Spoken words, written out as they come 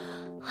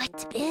What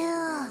to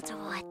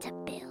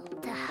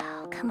build?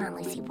 Oh, come on,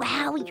 Lucy.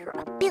 Wow, you're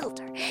a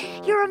builder.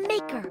 You're a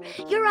maker.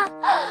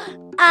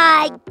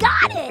 I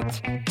got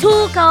it!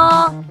 Tool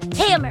call.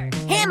 Hammer.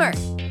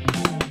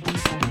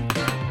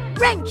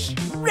 Wrench.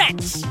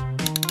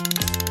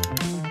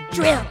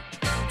 Drill.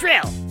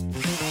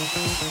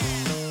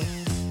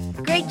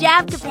 Great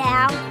job,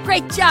 Kapow.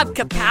 Great job,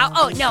 Kapow.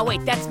 Oh, no,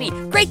 wait, that's me.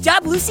 Great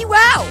job, Lucy.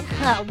 Wow.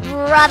 Oh,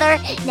 brother.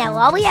 Now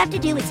all we have to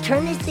do is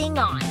turn this thing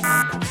on.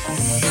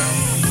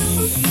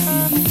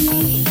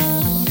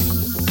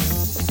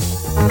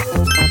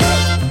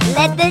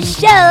 Let the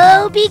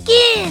show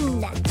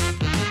begin.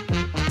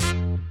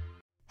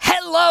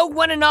 Hello,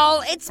 one and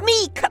all. It's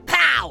me,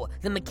 Kapow,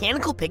 the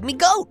mechanical pygmy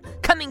goat,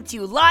 coming to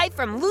you live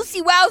from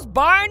Lucy Wow's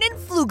barn in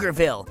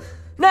Pflugerville.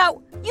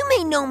 Now, you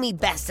may know me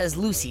best as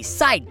Lucy's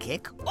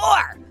sidekick,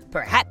 or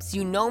perhaps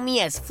you know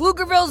me as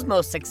Pflugerville's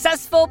most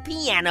successful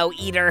piano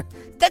eater.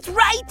 That's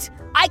right!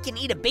 I can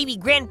eat a baby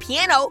grand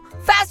piano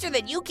faster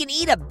than you can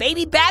eat a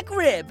baby back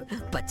rib.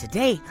 But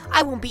today,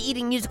 I won't be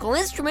eating musical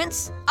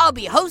instruments. I'll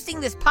be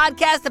hosting this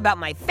podcast about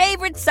my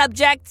favorite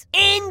subject,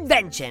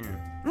 invention.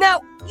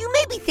 Now, you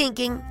may be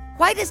thinking,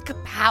 why does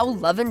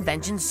Kapow love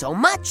invention so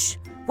much?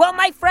 Well,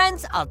 my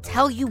friends, I'll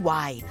tell you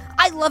why.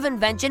 I love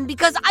invention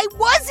because I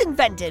was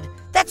invented.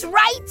 That's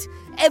right!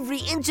 Every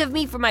inch of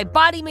me, from my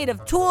body made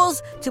of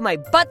tools to my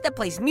butt that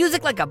plays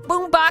music like a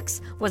boombox,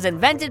 was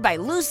invented by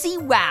Lucy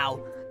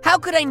Wow. How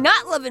could I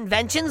not love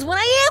inventions when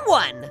I am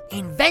one?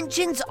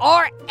 Inventions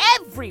are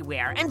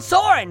everywhere, and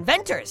so are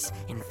inventors.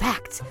 In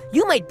fact,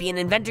 you might be an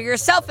inventor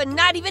yourself and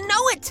not even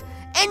know it.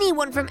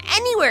 Anyone from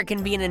anywhere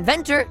can be an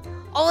inventor.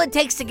 All it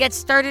takes to get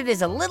started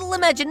is a little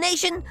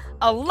imagination,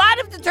 a lot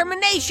of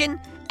determination,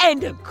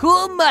 and a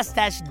cool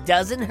mustache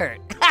doesn't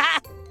hurt.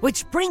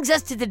 Which brings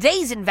us to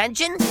today's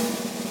invention,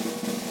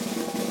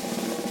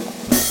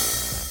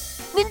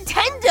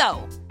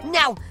 Nintendo!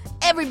 Now,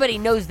 everybody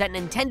knows that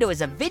Nintendo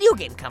is a video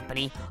game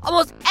company.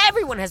 Almost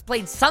everyone has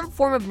played some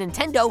form of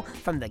Nintendo,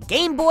 from the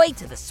Game Boy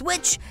to the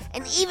Switch,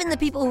 and even the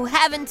people who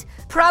haven't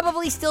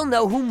probably still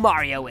know who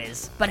Mario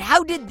is. But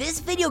how did this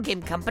video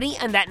game company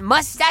and that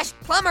mustached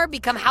plumber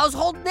become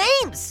household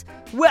names?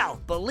 Well,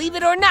 believe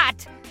it or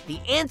not, the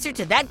answer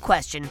to that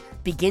question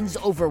begins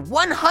over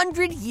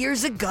 100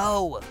 years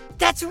ago.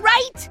 That's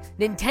right!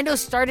 Nintendo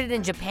started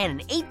in Japan in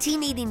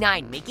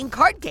 1889 making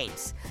card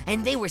games.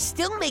 And they were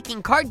still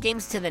making card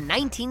games to the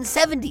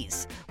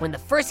 1970s, when the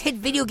first hit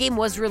video game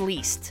was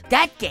released.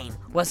 That game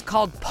was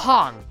called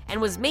Pong, and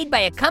was made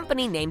by a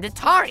company named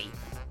Atari.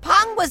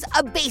 Pong was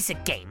a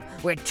basic game,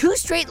 where two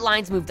straight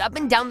lines moved up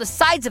and down the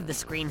sides of the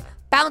screen,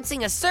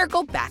 bouncing a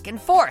circle back and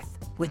forth.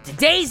 With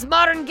today's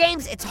modern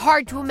games, it's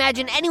hard to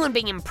imagine anyone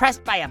being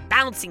impressed by a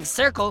bouncing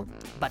circle,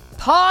 but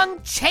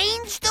Pong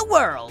changed the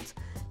world.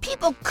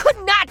 People could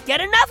not get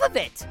enough of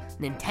it.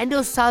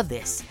 Nintendo saw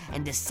this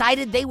and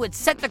decided they would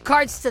set the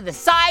cards to the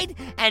side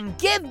and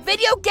give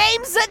video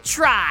games a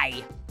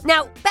try.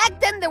 Now,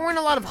 back then there weren't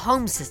a lot of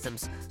home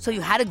systems, so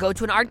you had to go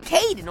to an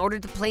arcade in order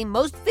to play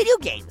most video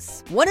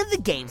games. One of the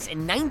games in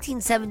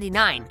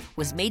 1979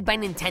 was made by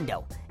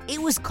Nintendo.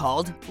 It was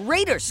called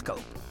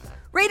Radarscope.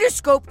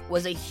 Radarscope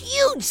was a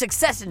huge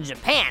success in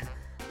Japan,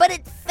 but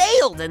it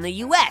failed in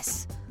the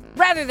US.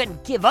 Rather than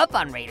give up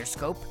on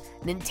Radarscope,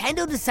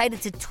 Nintendo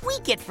decided to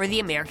tweak it for the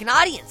American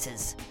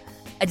audiences.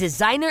 A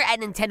designer at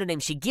Nintendo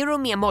named Shigeru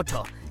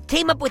Miyamoto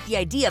came up with the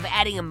idea of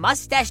adding a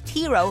mustached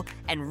hero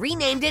and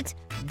renamed it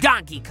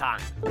Donkey Kong.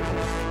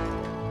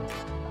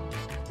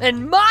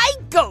 And my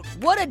goat,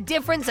 what a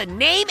difference a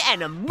name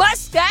and a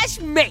mustache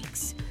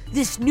makes!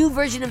 This new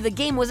version of the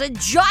game was a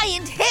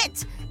giant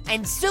hit,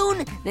 and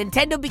soon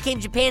Nintendo became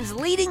Japan's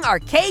leading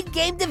arcade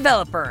game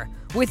developer,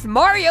 with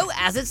Mario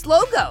as its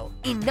logo.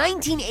 In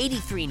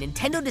 1983,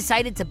 Nintendo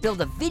decided to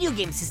build a video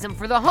game system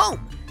for the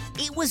home.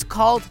 It was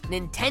called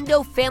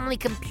Nintendo Family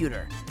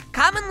Computer,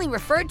 commonly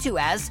referred to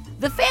as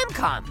the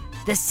Famicom.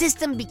 The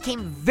system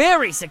became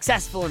very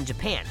successful in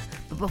Japan,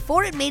 but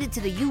before it made it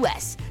to the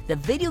US, the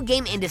video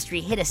game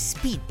industry hit a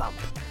speed bump.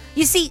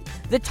 You see,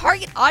 the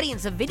target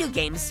audience of video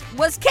games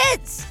was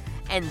kids,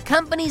 and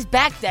companies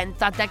back then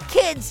thought that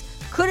kids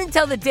couldn't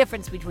tell the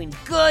difference between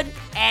good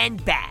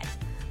and bad.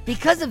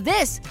 Because of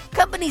this,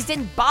 companies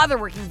didn't bother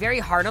working very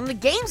hard on the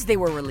games they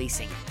were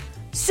releasing.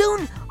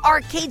 Soon,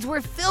 arcades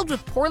were filled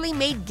with poorly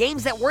made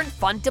games that weren't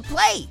fun to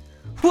play.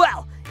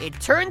 Well, it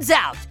turns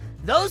out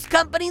those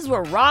companies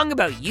were wrong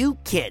about you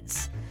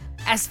kids.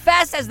 As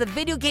fast as the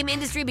video game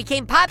industry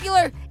became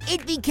popular,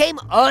 it became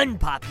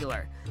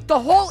unpopular. The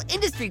whole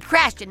industry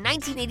crashed in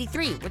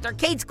 1983, with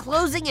arcades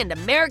closing and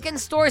American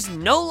stores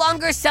no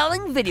longer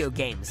selling video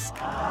games.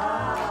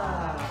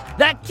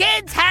 The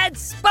kids had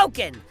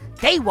spoken.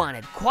 They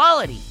wanted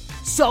quality.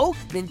 So,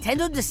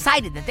 Nintendo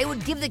decided that they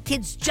would give the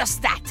kids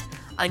just that.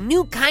 A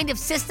new kind of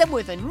system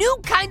with a new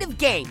kind of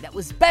game that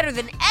was better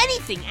than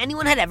anything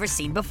anyone had ever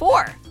seen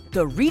before.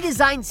 The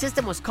redesigned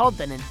system was called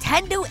the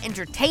Nintendo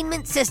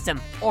Entertainment System,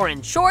 or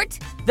in short,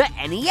 the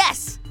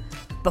NES.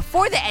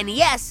 Before the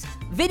NES,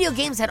 video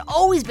games had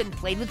always been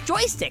played with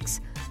joysticks,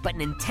 but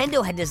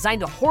Nintendo had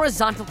designed a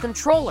horizontal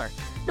controller.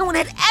 No one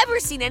had ever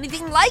seen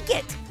anything like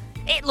it.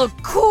 It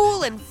looked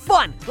cool and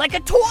fun, like a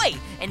toy,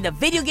 and the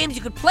video games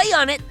you could play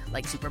on it,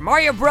 like Super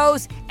Mario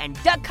Bros.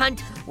 And Duck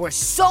Hunt, were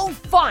so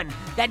fun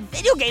that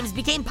video games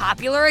became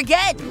popular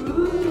again.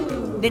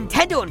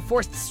 Nintendo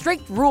enforced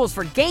strict rules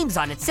for games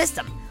on its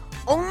system.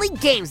 Only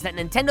games that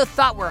Nintendo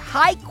thought were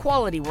high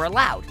quality were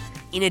allowed.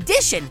 In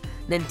addition,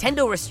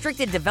 Nintendo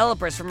restricted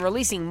developers from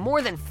releasing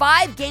more than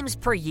 5 games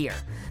per year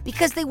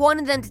because they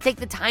wanted them to take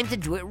the time to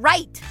do it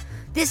right.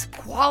 This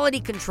quality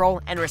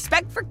control and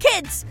respect for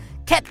kids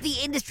kept the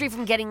industry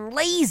from getting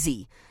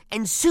lazy,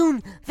 and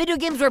soon video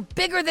games were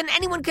bigger than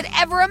anyone could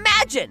ever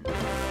imagine.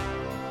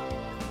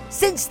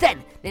 Since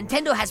then,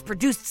 Nintendo has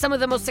produced some of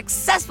the most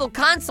successful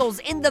consoles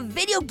in the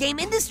video game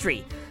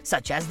industry,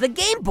 such as the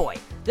Game Boy,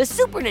 the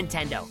Super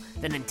Nintendo,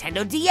 the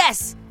Nintendo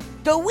DS,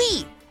 the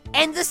Wii,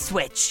 and the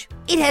Switch.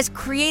 It has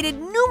created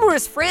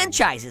numerous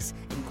franchises,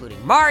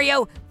 including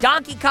Mario,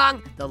 Donkey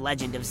Kong, The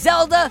Legend of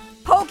Zelda,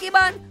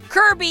 Pokemon,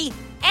 Kirby,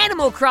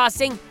 Animal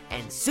Crossing,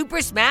 and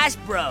Super Smash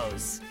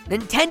Bros.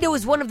 Nintendo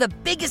is one of the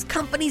biggest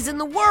companies in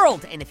the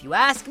world, and if you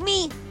ask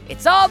me,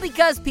 it's all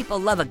because people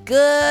love a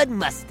good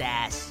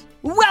mustache.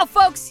 Well,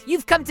 folks,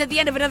 you've come to the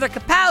end of another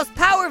Kapow's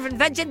Power of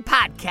Invention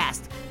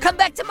podcast. Come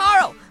back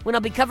tomorrow when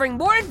I'll be covering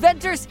more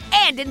inventors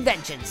and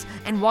inventions.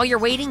 And while you're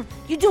waiting,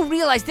 you do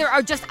realize there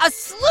are just a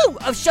slew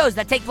of shows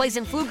that take place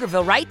in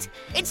Pflugerville, right?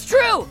 It's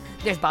true!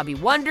 There's Bobby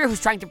Wonder, who's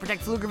trying to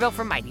protect Pflugerville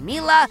from Mighty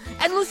Mila,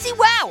 and Lucy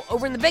Wow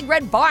over in the Big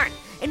Red Barn,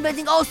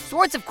 inventing all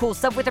sorts of cool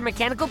stuff with her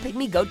mechanical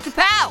pygmy goat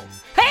Kapow.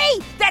 Hey,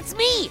 that's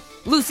me!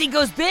 Lucy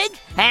goes big,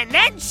 and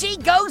then she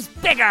goes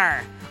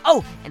bigger!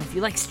 Oh, and if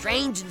you like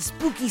strange and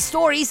spooky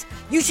stories,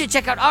 you should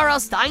check out R.L.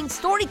 Stein's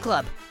Story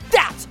Club.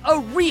 That's a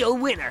real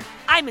winner.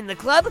 I'm in the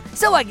club,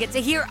 so I get to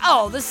hear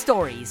all the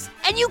stories.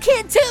 And you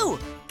can too!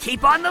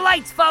 Keep on the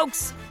lights,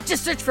 folks!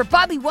 Just search for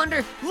Bobby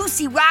Wonder,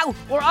 Lucy Wow,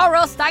 or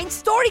R.L. Stein's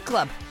Story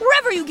Club,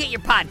 wherever you get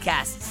your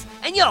podcasts,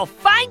 and you'll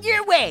find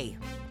your way.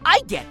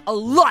 I get a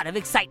lot of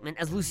excitement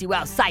as Lucy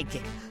Wow's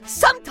sidekick.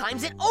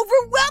 Sometimes it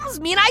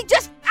overwhelms me and I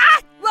just,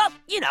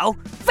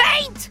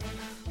 faint!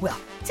 Well,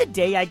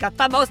 today I got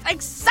the most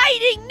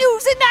exciting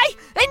news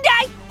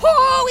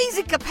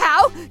easy,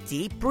 Kapow.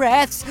 Deep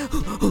breaths.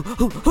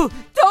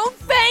 Don't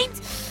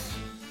faint.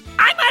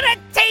 I'm on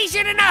a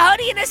t-shirt and a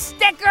hoodie and a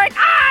sticker and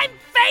I'm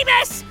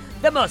famous.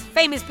 The most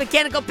famous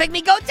mechanical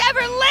pygmy goat to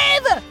ever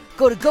live.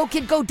 Go to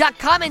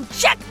GoKidGo.com and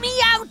check me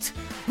out.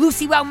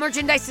 Lucy Wow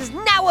merchandise is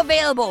now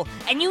available,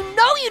 and you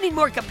know you need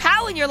more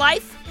Kapow in your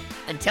life.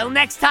 Until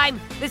next time,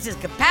 this is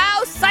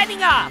Kapow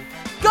signing off.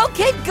 Go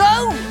Kid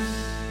Go!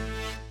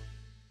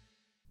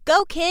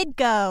 Go Kid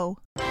Go!